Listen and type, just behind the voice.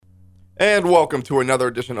And welcome to another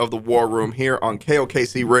edition of the War Room here on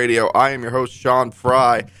KOKC Radio. I am your host, Sean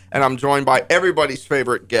Fry, and I'm joined by everybody's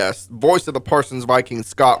favorite guest, voice of the Parsons Vikings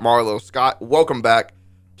Scott Marlow. Scott, welcome back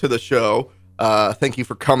to the show. Thank you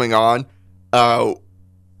for coming on. I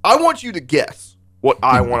want you to guess what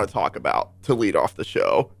I want to talk about to lead off the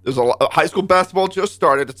show. There's a lot, high school basketball just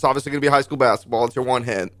started. It's obviously going to be high school basketball. It's your one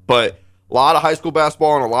hint, but a lot of high school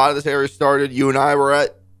basketball and a lot of this area started. You and I were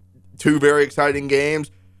at two very exciting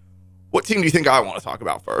games. What team do you think I want to talk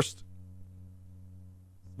about first?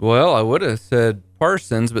 Well, I would have said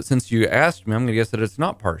Parsons, but since you asked me, I'm going to guess that it's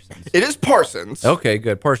not Parsons. It is Parsons. Okay,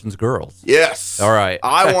 good. Parsons girls. Yes. All right.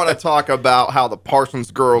 I want to talk about how the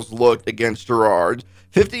Parsons girls looked against Girard.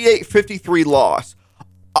 58-53 loss.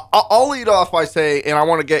 I'll lead off by saying, and I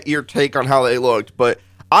want to get your take on how they looked, but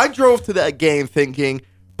I drove to that game thinking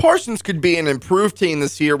Parsons could be an improved team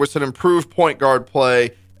this year with some improved point guard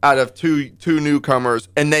play out of two newcomers,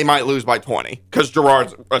 and they might lose by 20 because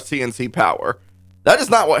Girard's a CNC power. That is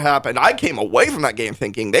not what happened. I came away from that game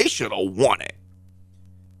thinking they should have won it.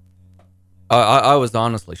 I was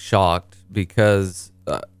honestly shocked because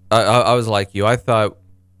I was like you. I thought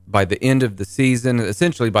by the end of the season,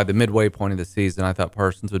 essentially by the midway point of the season, I thought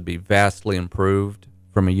Parsons would be vastly improved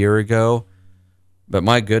from a year ago. But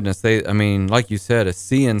my goodness, like you said, a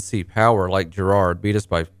CNC power like Girard beat us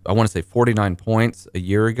by, I want to say, 49 points a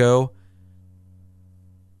year ago.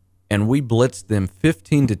 And we blitzed them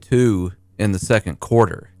 15-2 in the second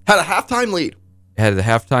quarter. Had a halftime lead. Had the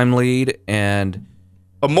halftime lead and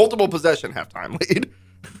a multiple possession halftime lead.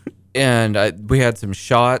 And we had some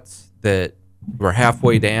shots that were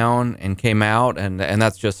halfway down and came out, and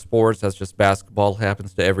that's just sports. That's just basketball.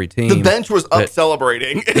 Happens to every team. The bench was up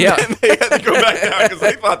celebrating, and then they had to go back down because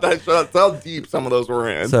they thought that shot. That's how deep some of those were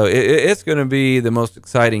in. So it's going to be the most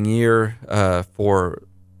exciting year for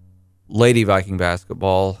Lady Viking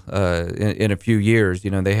basketball in a few years.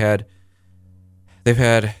 You know, they've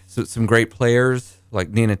had some great players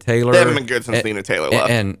like Nina Taylor. They haven't been good since Nina Taylor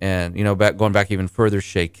left, and you know, going back even further,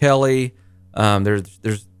 Shea Kelly.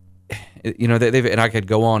 There's you know, and I could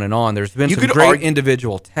go on and on. There's been some great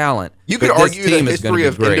individual talent. You could argue the history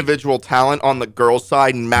of individual talent on the girls'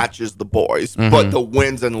 side matches the boys, but the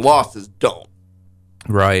wins and losses don't.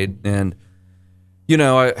 Right, and you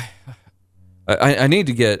know, I need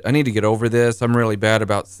to get over this. I'm really bad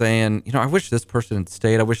about saying, you know, I wish this person had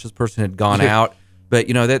stayed. I wish this person had gone out. But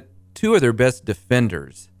you know that two of their best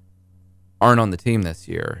defenders aren't on the team this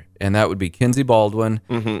year, and that would be Kenzie Baldwin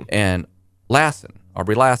and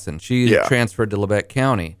Aubrey Lassen. She transferred to Lebec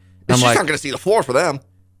County. And she's not going to see the floor for them.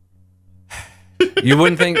 You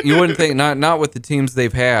wouldn't think not with the teams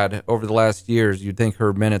they've had over the last years. You'd think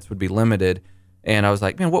her minutes would be limited. And I was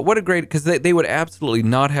like, man, what a great, because they would absolutely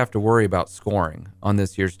not have to worry about scoring on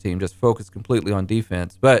this year's team. Just focus completely on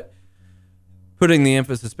defense. But putting the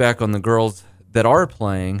emphasis back on the girls that are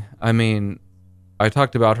playing, I mean, I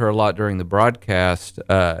talked about her a lot during the broadcast.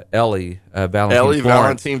 Ellie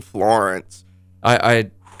Valentine Florence. I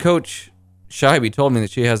Coach Scheibe told me that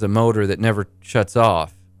she has a motor that never shuts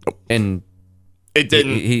off, and it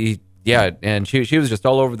didn't. And she was just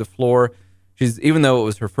all over the floor. Even though it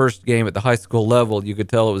was her first game at the high school level, you could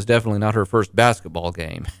tell it was definitely not her first basketball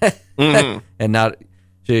game. And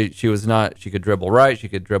she was not. She could dribble right, she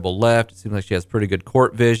could dribble left. It seems like she has pretty good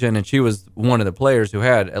court vision, and she was one of the players who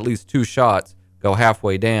had at least two shots go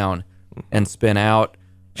halfway down and spin out.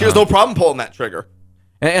 She has no problem pulling that trigger.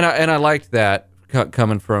 And I liked that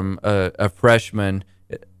coming from a freshman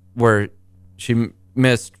where she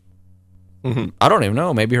missed, I don't even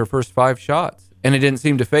know, maybe her first 5 shots, and it didn't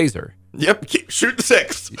seem to faze her. Yep, shoot the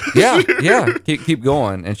 6. yeah, keep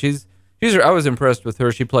going. And I was impressed with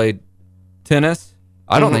her. She played tennis.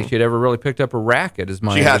 I don't think she'd ever really picked up a racket, is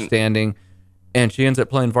my understanding, and she ends up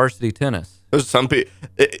playing varsity tennis. There's some people.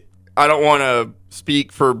 I don't want to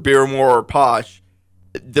speak for Beermore or Posh.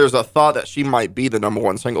 There's a thought that she might be the number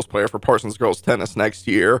 1 singles player for Parsons girls tennis next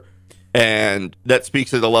year, and that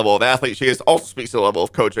speaks to the level of athlete she is. Also speaks to the level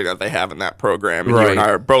of coaching that they have in that program. And you and I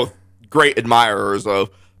are both great admirers of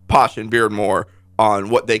Posh and Beardmore on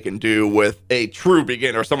what they can do with a true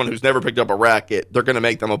beginner, someone who's never picked up a racket. They're going to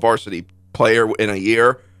make them a varsity player in a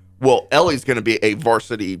year. Well, Ellie's going to be a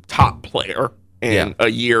varsity top player in a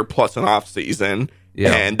year plus an off season,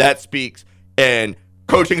 and that speaks. And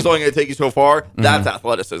coaching's only going to take you so far. That's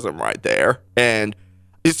athleticism right there. And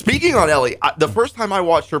speaking on Ellie, the first time I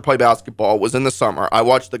watched her play basketball was in the summer. I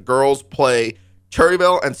watched the girls play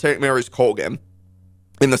Cherryville and St. Mary's Colgan.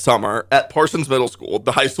 in the summer at Parsons Middle School.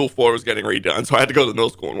 The high school floor was getting redone, so I had to go to the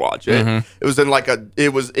middle school and watch it.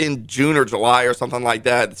 It was in June or July or something like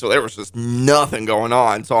that, so there was just nothing going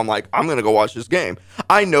on. So I'm like, I'm going to go watch this game.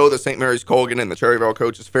 I know the St. Mary's Colgan and the Cherryville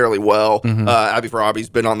coaches fairly well. Abby Farabi's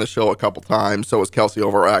been on the show a couple times, so was Kelsey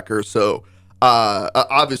Overacker. So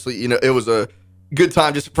obviously, you know, it was a good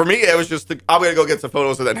time. Just for me, it was just I'm going to go get some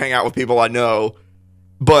photos and then hang out with people I know.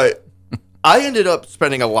 But I ended up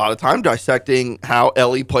spending a lot of time dissecting how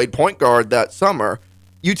Ellie played point guard that summer.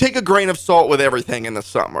 You take a grain of salt with everything in the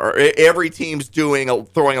summer. Every team's throwing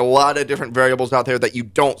a lot of different variables out there that you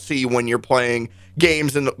don't see when you're playing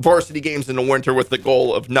varsity games in the winter with the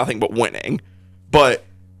goal of nothing but winning. But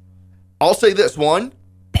I'll say this, one,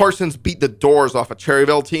 Parsons beat the doors off a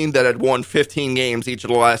Cherryville team that had won 15 games each of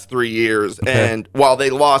the last 3 years. Okay. And while they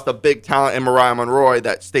lost a big talent in Mariah Monroy,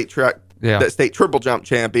 that state triple jump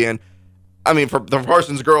champion, I mean, for the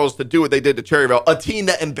Parsons girls to do what they did to Cherryville, a team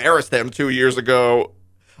that embarrassed them 2 years ago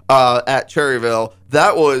at Cherryville,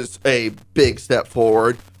 that was a big step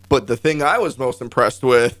forward. But the thing I was most impressed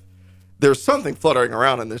with, there's something fluttering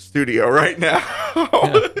around in this studio right now.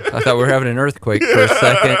 I thought we were having an earthquake for a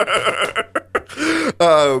second.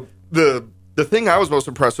 The thing I was most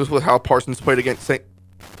impressed with was how Parsons played against St.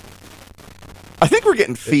 I think we're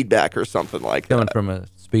getting feedback or something like Coming that. from a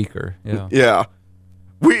speaker, yeah. Yeah.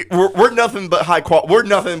 We're nothing but high quality. We're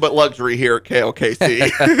nothing but luxury here at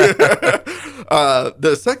KLKC.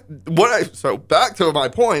 So back to my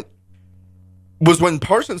point was when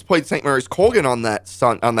Parsons played St. Mary's Colgan on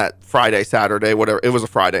that Friday, Saturday, whatever. It was a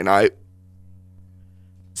Friday night.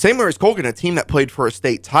 St. Mary's Colgan, a team that played for a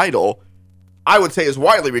state title, I would say is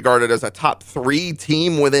widely regarded as a top 3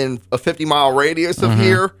 team within a 50-mile radius of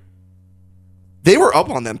here. They were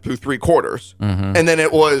up on them through 3 quarters, and then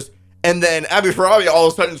Abby Farabi all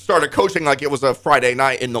of a sudden started coaching like it was a Friday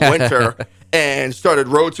night in the winter and started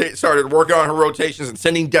working on her rotations and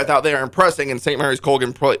sending depth out there and pressing, and St. Mary's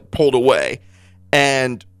Colgan pulled away.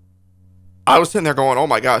 And I was sitting there going, oh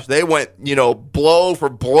my gosh, they went, blow for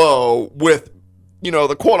blow with,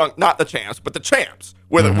 the quote, not the champs, but the champs,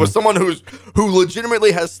 with someone who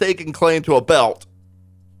legitimately has stake and claim to a belt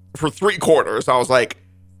for 3 quarters. I was like,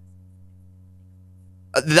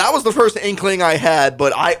 that was the first inkling I had,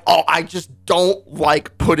 but I just don't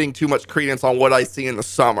like putting too much credence on what I see in the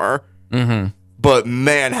summer. But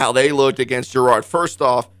man, how they looked against Girard. First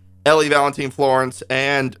off, Ellie Valentine Florence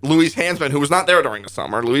and Louise Hansman, who was not there during the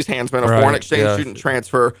summer. Louise Hansman, a foreign exchange student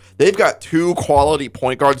transfer. They've got 2 quality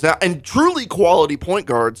point guards now, and truly quality point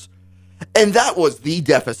guards. And that was the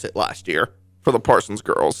deficit last year for the Parsons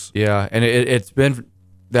girls. Yeah, and it's been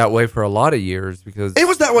that way for a lot of years because it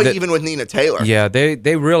was that way even with Nina Taylor. Yeah,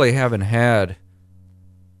 they really haven't had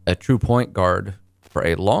a true point guard for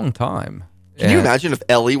a long time. Can you imagine if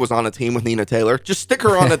Ellie was on a team with Nina Taylor? Just stick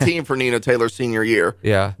her on the team for Nina Taylor's senior year.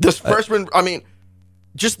 Yeah. This freshman, I mean,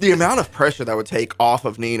 just the amount of pressure that would take off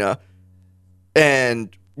of Nina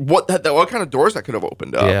and what kind of doors that could have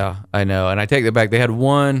opened up. Yeah, I know. And I take that back. They had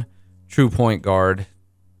 1 true point guard,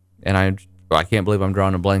 and I can't believe I'm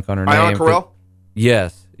drawing a blank on her name. Ayana Carell?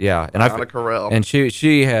 Yes, yeah. And Ayana Carell. And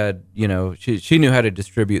she had, she knew how to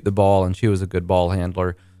distribute the ball, and she was a good ball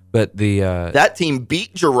handler. But that team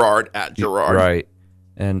beat Girard at Girard, right?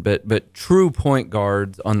 And but true point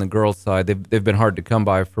guards on the girls' side, they've been hard to come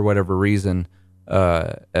by for whatever reason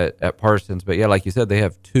at Parsons. But yeah, like you said, they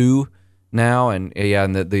have 2 now, and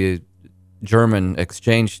the German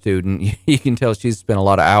exchange student, you can tell she's spent a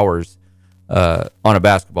lot of hours on a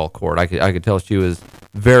basketball court. I could tell she was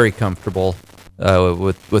very comfortable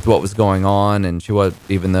with what was going on, and she was,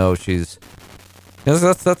 even though she's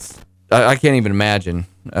I can't even imagine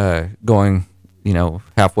going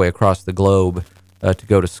halfway across the globe to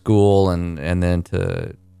go to school and then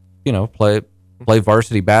to play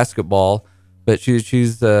varsity basketball. But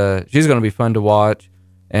she's going to be fun to watch,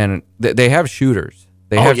 and they have shooters.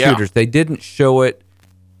 Shooters. They didn't show it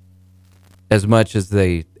as much as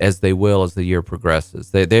they will as the year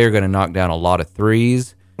progresses. They are going to knock down a lot of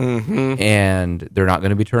threes. And they're not going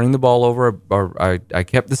to be turning the ball over. I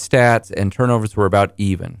kept the stats, and turnovers were about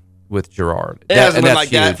even with Girard. It hasn't been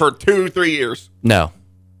like that for 2-3 years. No,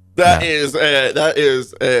 that's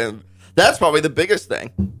probably the biggest thing.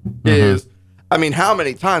 Is, I mean, how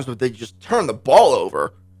many times would they just turn the ball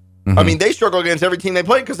over? I mean, they struggle against every team they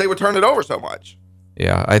played because they would turn it over so much.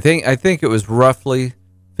 Yeah, I think it was roughly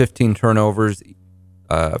 15 turnovers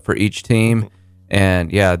for each team.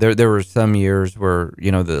 And yeah, there were some years where,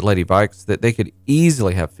 the Lady Vikes, that they could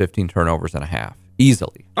easily have 15 turnovers and a half.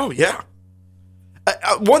 Easily. Oh, yeah.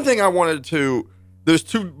 One thing there's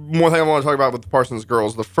 2 more things I want to talk about with the Parsons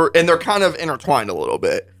girls. And they're kind of intertwined a little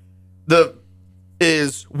bit.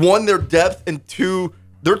 is, one, their depth, and two,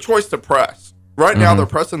 their choice to press. Right now, they're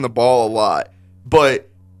pressing the ball a lot. But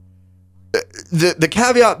the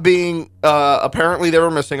caveat being, apparently they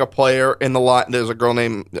were missing a player in the line. There's a girl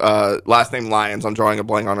named, last name Lyons. I'm drawing a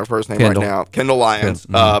blank on her first name right now. Kendall Lyons.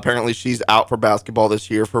 Apparently she's out for basketball this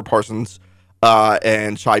year for Parsons.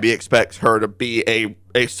 And Scheibe expects her to be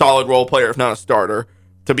a solid role player, if not a starter,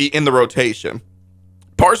 to be in the rotation.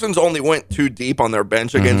 Parsons only went too deep on their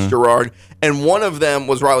bench against Girard, and one of them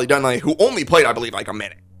was Riley Dunley, who only played, I believe, like a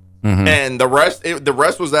minute. And the rest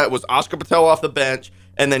was Oscar Patel off the bench,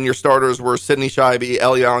 and then your starters were Sydney Scheibe,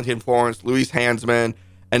 Eliantian Florence, Louise Hansman,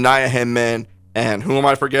 Anaya Hinman, and who am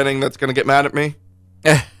I forgetting that's going to get mad at me?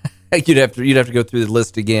 You'd have to go through the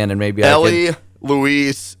list again, and maybe Ellie,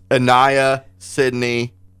 Louise, Anaya,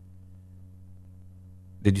 Sydney.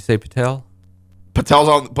 Did you say Patel?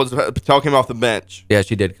 Patel came off the bench. Yeah,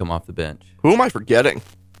 she did come off the bench. Who am I forgetting?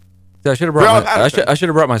 I should have brought I should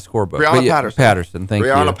have brought my scorebook. Brianna Patterson. Patterson, thank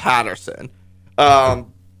you. Brianna Patterson.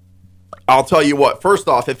 I'll tell you what. First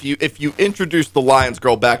off, if you introduce the Lions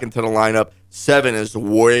girl back into the lineup, 7 is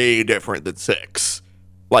way different than 6.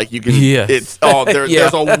 Like, you can, it's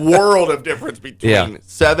there's a world of difference between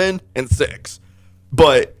 7 and 6.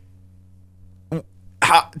 But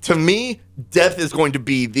to me, depth is going to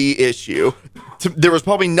be the issue. There was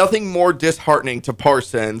probably nothing more disheartening to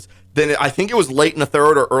Parsons than, I think it was late in the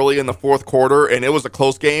third or early in the fourth quarter, and it was a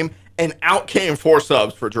close game, and out came 4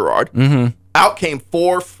 subs for Girard. Out came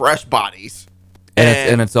 4 fresh bodies.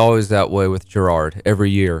 And it's always that way with Girard every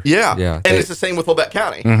year. Yeah. And it's the same with Labette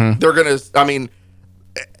County. They're going to, I mean,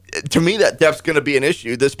 to me, that depth's going to be an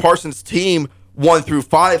issue. This Parsons team, 1 through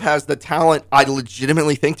 5, has the talent, I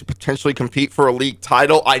legitimately think, to potentially compete for a league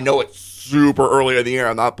title. I know it's super early in the year.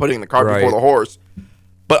 I'm not putting the cart before the horse.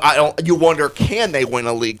 But you wonder, can they win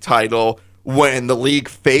a league title when the league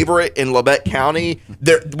favorite in Labette County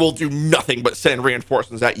will do nothing but send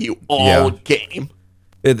reinforcements at you all game?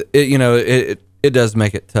 It does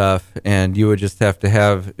make it tough, and you would just have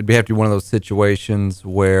to be one of those situations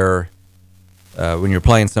where when you're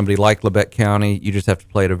playing somebody like Labette County, you just have to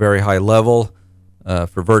play at a very high level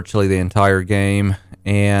for virtually the entire game,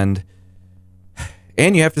 and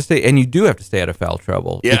you have to stay, and you do have to stay out of foul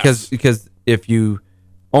trouble. Yes. Because if you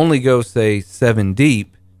only go, say, 7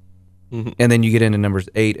 deep, and then you get into numbers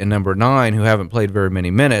 8 and number 9 who haven't played very many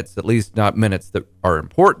minutes, at least not minutes that are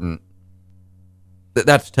important,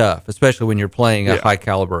 that's tough, especially when you're playing a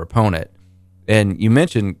high-caliber opponent. And you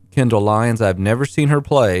mentioned Kendall Lyons. I've never seen her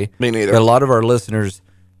play. Me neither. A lot of our listeners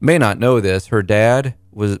may not know this. Her dad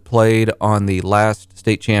played on the last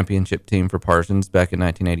state championship team for Parsons back in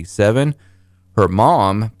 1987. Her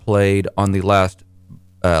mom played on the last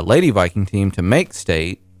Lady Viking team to make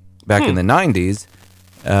state back in the 90s.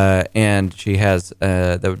 And she has,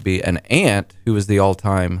 that would be an aunt who was the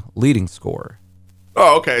all-time leading scorer.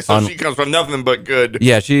 Oh, okay. So she comes from nothing but good.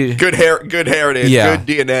 Yeah, good heritage, good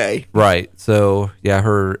DNA. Right. So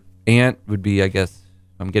her aunt would be, I guess,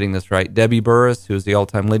 I'm getting this right, Debbie Burris, who is the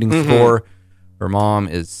all-time leading scorer. Her mom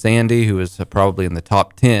is Sandy, who is probably in the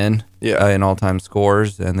top 10 in all-time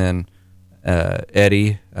scores, and then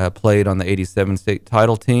Eddie played on the 87 state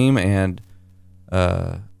title team, and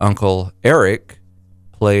Uncle Eric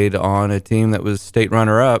played on a team that was state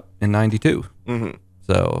runner-up in 92.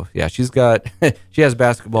 So, she has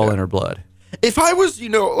basketball in her blood. If I was,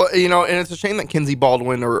 and it's a shame that Kinsey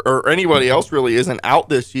Baldwin or anybody else really isn't out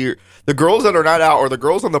this year. The girls that are not out, or the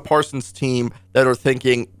girls on the Parsons team that are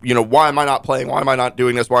thinking, why am I not playing? Why am I not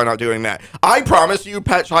doing this? Why am I not doing that? I promise you,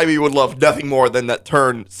 Pat Scheibe would love nothing more than that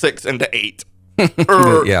turn 6 into 8.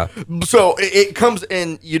 So it comes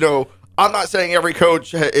in, I'm not saying every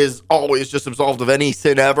coach is always just absolved of any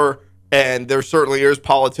sin ever, and there certainly is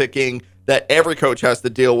politicking that every coach has to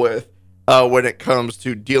deal with when it comes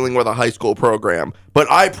to dealing with a high school program. But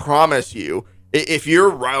I promise you, if you're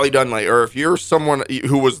Riley Dunley, or if you're someone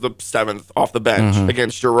who was the 7th off the bench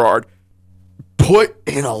against Girard, put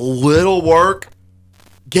in a little work,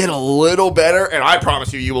 get a little better, and I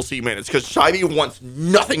promise you will see minutes, because Scheibe wants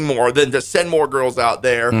nothing more than to send more girls out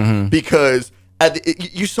there, because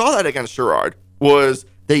you saw that against Girard, was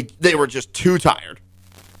they were just too tired.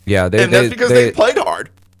 Yeah, that's because they played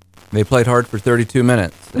hard. They played hard for 32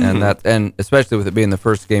 minutes, and especially with it being the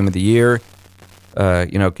first game of the year,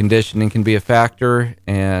 conditioning can be a factor,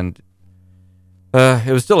 and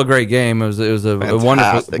it was still a great game. It was a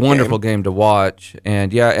wonderful game to watch,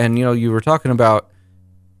 and you were talking about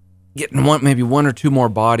getting maybe one or two more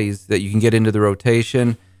bodies that you can get into the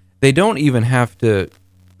rotation. They don't even have to,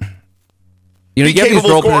 you get these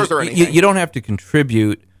role players, you don't have to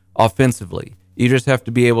contribute offensively. You just have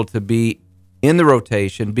to be able to be in the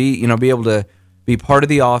rotation, be able to be part of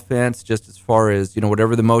the offense, just as far as,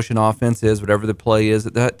 whatever the motion offense is, whatever the play is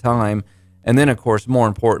at that time. And then, of course, more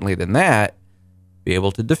importantly than that, be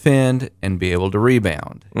able to defend and be able to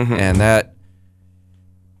rebound. And that,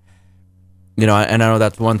 and I know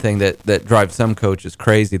that's one thing that drives some coaches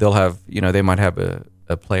crazy. They'll have, they might have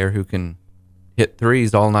a player who can hit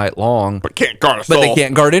threes all night long, but can't guard us but all. they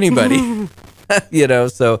can't guard anybody.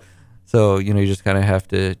 So you just kind of have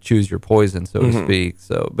to choose your poison, so to speak.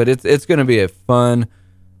 So, but it's going to be a fun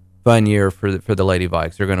year for the Lady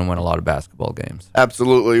Vikes. They're going to win a lot of basketball games.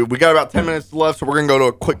 Absolutely. We got about 10 minutes left, so we're going to go to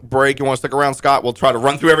a quick break. You want to stick around, Scott? We'll try to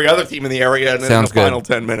run through every other team in the area and then in the final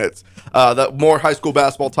 10 minutes. More high school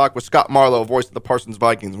basketball talk with Scott Marlow, voice of the Parsons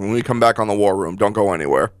Vikings, when we come back on the War Room. Don't go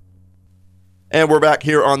anywhere. And we're back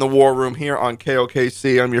here on the War Room here on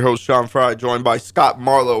KOKC. I'm your host, Sean Fry, joined by Scott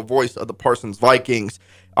Marlow, voice of the Parsons Vikings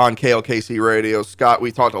on KOKC Radio. Scott,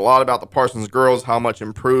 we talked a lot about the Parsons girls, how much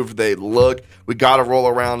improved they look. We got to roll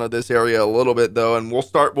around to this area a little bit, though, and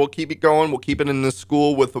we'll keep it going. We'll keep it in this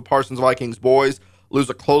school with the Parsons Vikings boys. Lose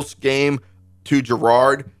a close game to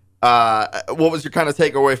Girard. What was your kind of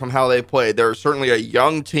takeaway from how they played? They're certainly a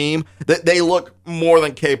young team. They look more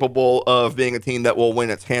than capable of being a team that will win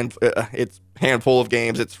its handful of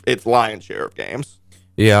games, its lion's share of games.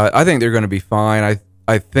 Yeah, I think they're going to be fine.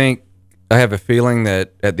 I think I have a feeling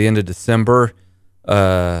that at the end of December,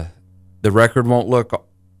 the record won't look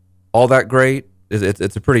all that great.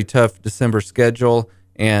 It's a pretty tough December schedule,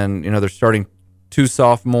 and they're starting 2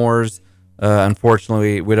 sophomores.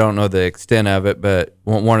 Unfortunately, we don't know the extent of it, but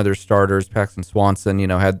one of their starters, Paxton Swanson,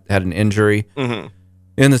 had an injury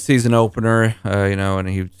in the season opener, and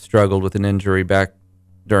he struggled with an injury back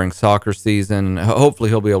during soccer season. Hopefully,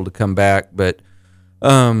 he'll be able to come back. But,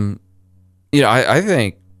 I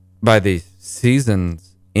think by the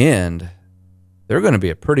season's end, they're going to be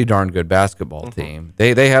a pretty darn good basketball team.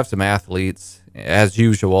 They have some athletes, as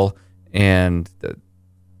usual, and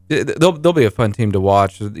they'll be a fun team to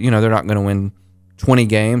watch. They're not going to win 20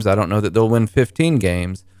 games. I don't know that they'll win 15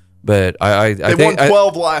 games, but I think they won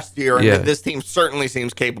 12 last year, and this team certainly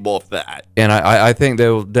seems capable of that. And I think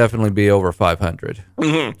they'll definitely be over 500.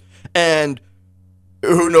 And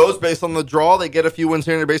who knows? Based on the draw, they get a few wins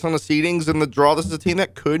here, and based on the seedings and the draw, this is a team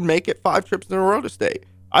that could make it 5 trips in a row to state.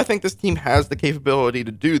 I think this team has the capability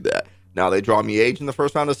to do that. Now they draw Miege in the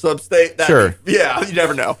first round of sub-state. Sure. Yeah, you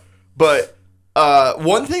never know. But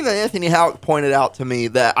one thing that Anthony Howick pointed out to me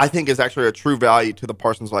that I think is actually a true value to the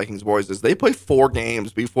Parsons Vikings boys is they play 4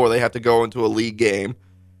 games before they have to go into a league game.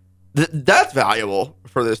 That's valuable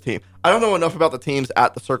for this team. I don't know enough about the teams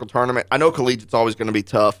at the Circle Tournament. I know collegiate's always going to be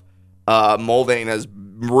tough. Mulvane has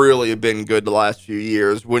really been good the last few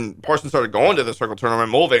years. When Parsons started going to the Circle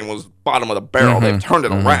Tournament, Mulvane was bottom of the barrel. They've turned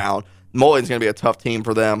it around. Mulvane's going to be a tough team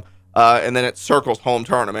for them. And then it's Circle's home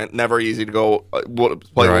tournament. Never easy to go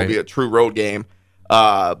play. Will be a true road game.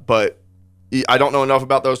 But I don't know enough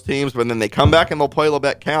about those teams. But then they come back and they'll play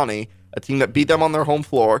Labette County, a team that beat them on their home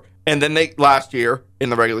floor. And then they last year in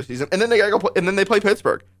the regular season. And then they gotta go play, and then they play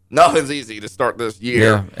Pittsburgh. Nothing's easy to start this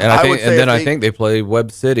year. Yeah, and I think they play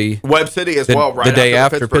Webb City. Webb City as well, right the day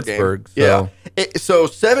after Pittsburgh. So. Yeah. So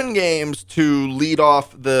 7 games to lead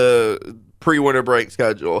off the pre-winter break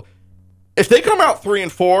schedule. If they come out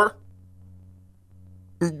 3-4,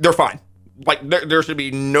 they're fine. Like there should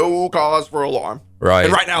be no cause for alarm. Right.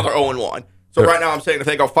 And right now they're 0-1. So right now I'm saying if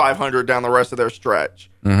they go 500 down the rest of their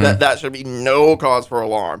stretch, that should be no cause for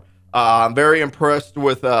alarm. I'm very impressed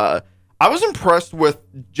with. I was impressed with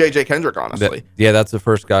J.J. Kendrick, honestly. That's the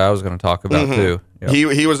first guy I was going to talk about, too. Yep.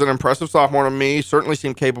 He was an impressive sophomore to me. Certainly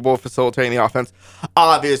seemed capable of facilitating the offense.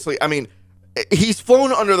 Obviously, I mean, he's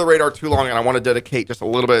flown under the radar too long, and I want to dedicate just a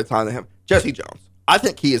little bit of time to him. Jesse Jones. I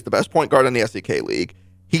think he is the best point guard in the SEK League.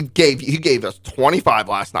 He gave us 25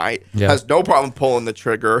 last night. Yeah. Has no problem pulling the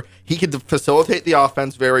trigger. He can facilitate the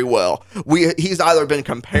offense very well. He's either been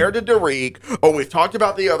compared to Derek, or we've talked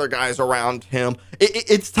about the other guys around him.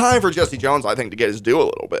 It's time for Jesse Jones, I think, to get his due a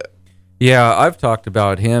little bit. Yeah, I've talked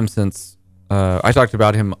about him since I talked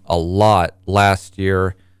about him a lot last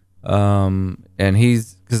year, and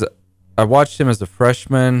because I watched him as a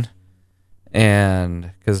freshman.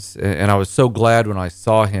 And I was so glad when I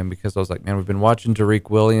saw him because I was like, man, we've been watching Derek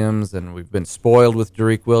Williams and we've been spoiled with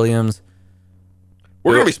Derek Williams.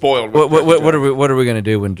 We're gonna be spoiled. What are we gonna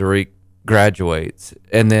do when Derek graduates?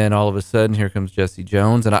 And then all of a sudden, here comes Jesse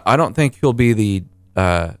Jones, and I don't think he'll be the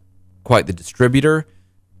quite the distributor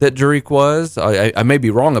that Derek was. I may be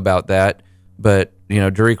wrong about that, but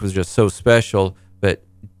Derek was just so special. But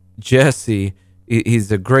Jesse,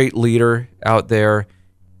 he's a great leader out there.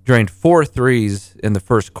 Drained 4 threes in the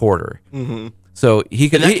first quarter, so he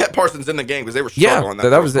could. And that kept Parsons in the game because they were struggling.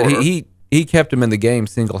 That was he kept him in the game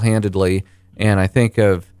single-handedly. And I think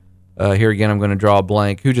of here again, I'm going to draw a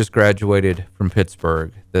blank. Who just graduated from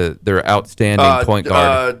Pittsburgh? Their outstanding point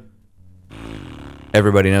guard.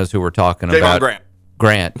 Everybody knows who we're talking about.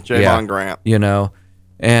 Javon Grant. You know,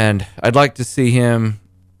 and I'd like to see him.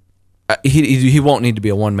 He won't need to be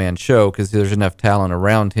a one-man show because there's enough talent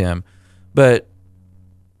around him. But,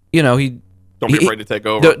 you know, don't be afraid to take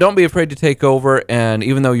over. Don't be afraid to take over. And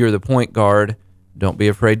even though you're the point guard, don't be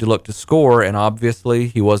afraid to look to score. And obviously,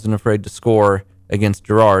 he wasn't afraid to score against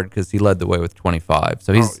Girard because he led the way with 25.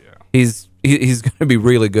 So he's going to be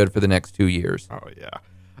really good for the next 2 years. Oh yeah.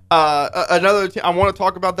 Another team, I want to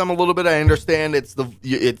talk about them a little bit. I understand it's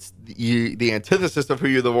the antithesis of who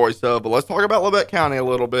you're the voice of, but let's talk about Labette County a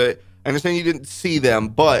little bit. I understand you didn't see them,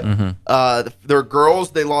 but they're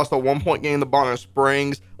girls. They lost a 1-point game to Bonner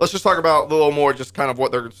Springs. Let's just talk about a little more, just kind of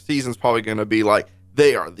what their season's probably going to be like.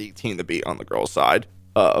 They are the team to beat on the girls' side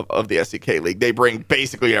of the SEK League. They bring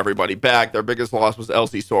basically everybody back. Their biggest loss was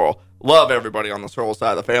LC Sorrel. Love everybody on the Sorrel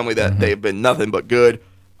side of the family. That they've been nothing but good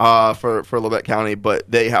for Labette County, but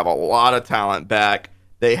they have a lot of talent back.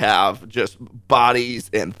 They have just bodies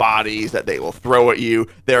and bodies that they will throw at you.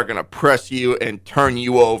 They're going to press you and turn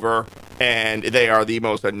you over, and they are the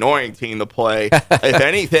most annoying team to play. If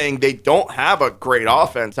anything, they don't have a great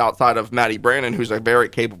offense outside of Maddie Brandon, who's a very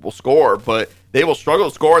capable scorer, but they will struggle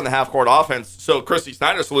to score in the half-court offense. So Christy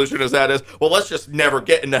Snyder's solution is, well, let's just never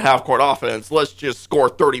get into half-court offense. Let's just score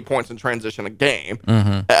 30 points in transition a game.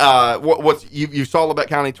 You saw Labette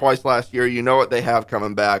County twice last year. You know what they have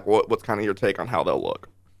coming back. What's kind of your take on how they'll look?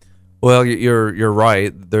 Well, you're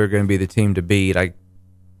right. They're going to be the team to beat. I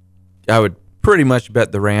would pretty much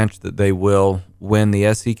bet the ranch that they will win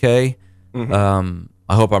the SEK.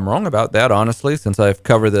 I hope I'm wrong about that, honestly, since I've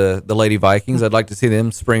covered the Lady Vikings. I'd like to see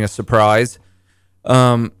them spring a surprise.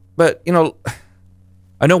 But, you know,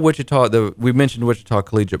 I know Wichita, we mentioned Wichita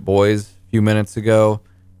Collegiate Boys a few minutes ago.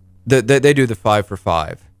 They do the 5 for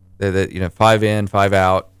 5. They 5 in, 5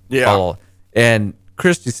 out. Yeah. And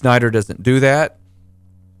Christy Snyder doesn't do that.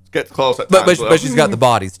 Gets close at times, but she's got the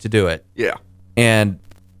bodies to do it. Yeah. And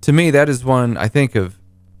to me, that is one I think of.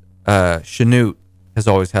 Chanute has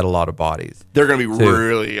always had a lot of bodies. They're going to be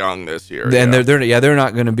really young this year. And they're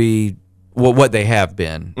not going to be what they have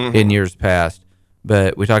been in years past.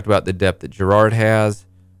 But we talked about the depth that Girard has.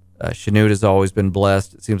 Chanute has always been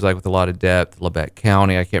blessed, it seems like, with a lot of depth. Labette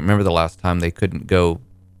County, I can't remember the last time they couldn't go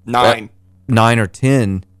 9 or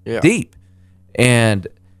 10 deep. And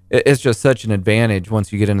it's just such an advantage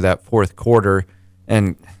once you get into that fourth quarter.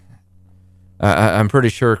 And I'm pretty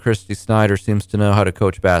sure Christy Snyder seems to know how to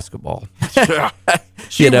coach basketball.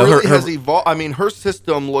 She really has evolved. I mean, her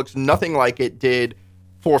system looks nothing like it did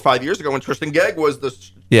 4 or 5 years ago when Tristan Gegg was the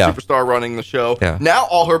superstar running the show. Yeah. Now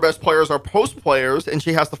all her best players are post players, and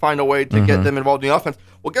she has to find a way to get them involved in the offense.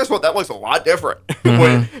 Well, guess what? That looks a lot different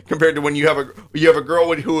compared to when you have a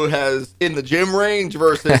girl who has in the gym range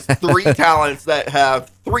versus 3 talents that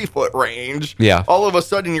have 3-foot range. Yeah. All of a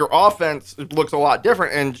sudden, your offense looks a lot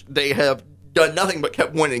different, and they have done nothing but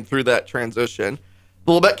kept winning through that transition.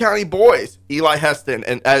 The Labette County boys, Eli Heston,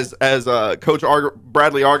 and as Coach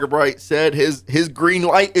Bradley Argerbright said, his green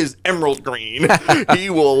light is emerald green. He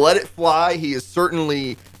will let it fly. He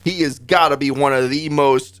has got to be one of the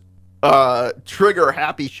most trigger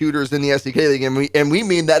happy shooters in the SEK League, and we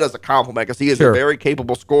mean that as a compliment because he is a very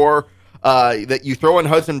capable scorer. That you throw in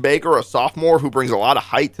Hudson Baker, a sophomore who brings a lot of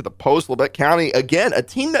height to the post. Labette County, again, a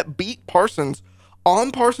team that beat Parsons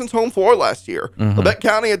on Parsons' home floor last year. Labette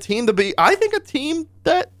County, a team to beat. I think a team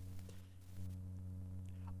that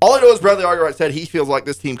all I know is Bradley Argerbright said he feels like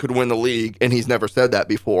this team could win the league, and he's never said that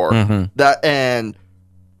before. That, and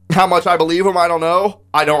how much I believe him, I don't know.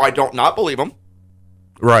 I don't not believe him.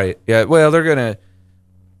 Right. Yeah. Well, they're gonna.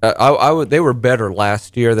 They were better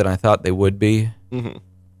last year than I thought they would be,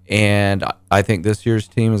 and I think this year's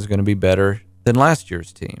team is going to be better than last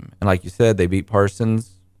year's team. And like you said, they beat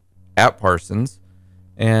Parsons at Parsons,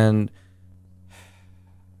 and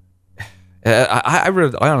I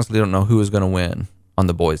honestly don't know who is going to win on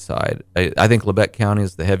the boys' side. I think Labette County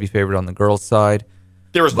is the heavy favorite on the girls' side.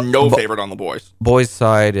 There is no favorite on the boys. Boys'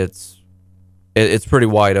 side, it's pretty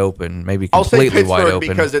wide open, maybe completely wide open.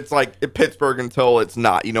 Because it's like Pittsburgh until it's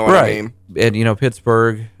not. You know what I mean? And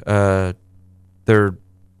Pittsburgh, their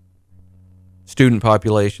student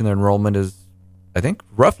population, their enrollment is, I think,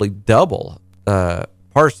 roughly double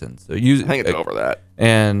Parsons. So I think it's over that.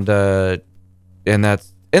 And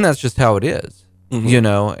that's just how it is,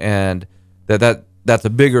 and that's a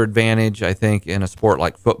bigger advantage, I think, in a sport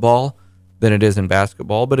like football than it is in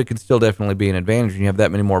basketball, but it can still definitely be an advantage when you have that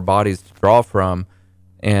many more bodies to draw from.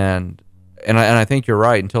 And and I think you're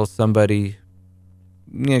right. Until somebody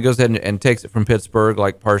goes ahead and takes it from Pittsburgh,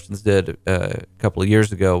 like Parsons did a couple of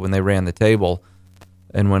years ago when they ran the table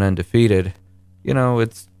and went undefeated.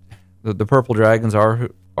 It's the Purple Dragons are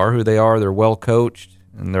who they are. They're well coached,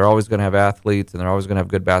 and they're always going to have athletes, and they're always going to have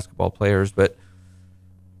good basketball players. But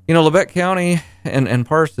Lebec County and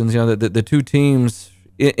Parsons, the two teams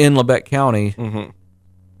in Lebec County,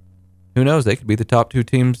 who knows? They could be the top two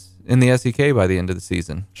teams in the SEK by the end of the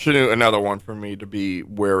season. Another one for me to be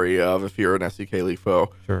wary of if you're an SEK League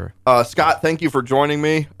foe. Sure. Scott, thank you for joining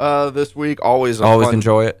me this week. Always fun,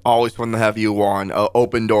 enjoy it. Always fun to have you on.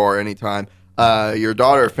 Open door anytime. Your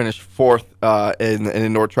daughter finished fourth in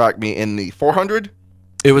indoor track meet in the 400.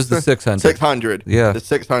 It was the 600. 600. Yeah. The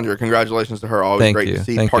 600. Congratulations to her. Always great to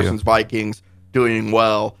see Parsons Vikings doing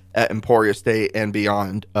well at Emporia State and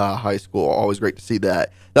beyond high school. Always great to see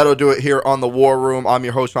that. That'll do it here on the War Room. I'm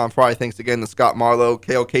your host, Sean Fry. Thanks again to Scott Marlow,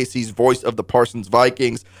 KOKC's voice of the Parsons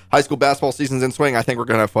Vikings. High school basketball season's in swing. I think we're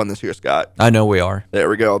going to have fun this year, Scott. I know we are. There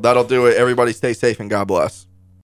we go. That'll do it. Everybody stay safe and God bless.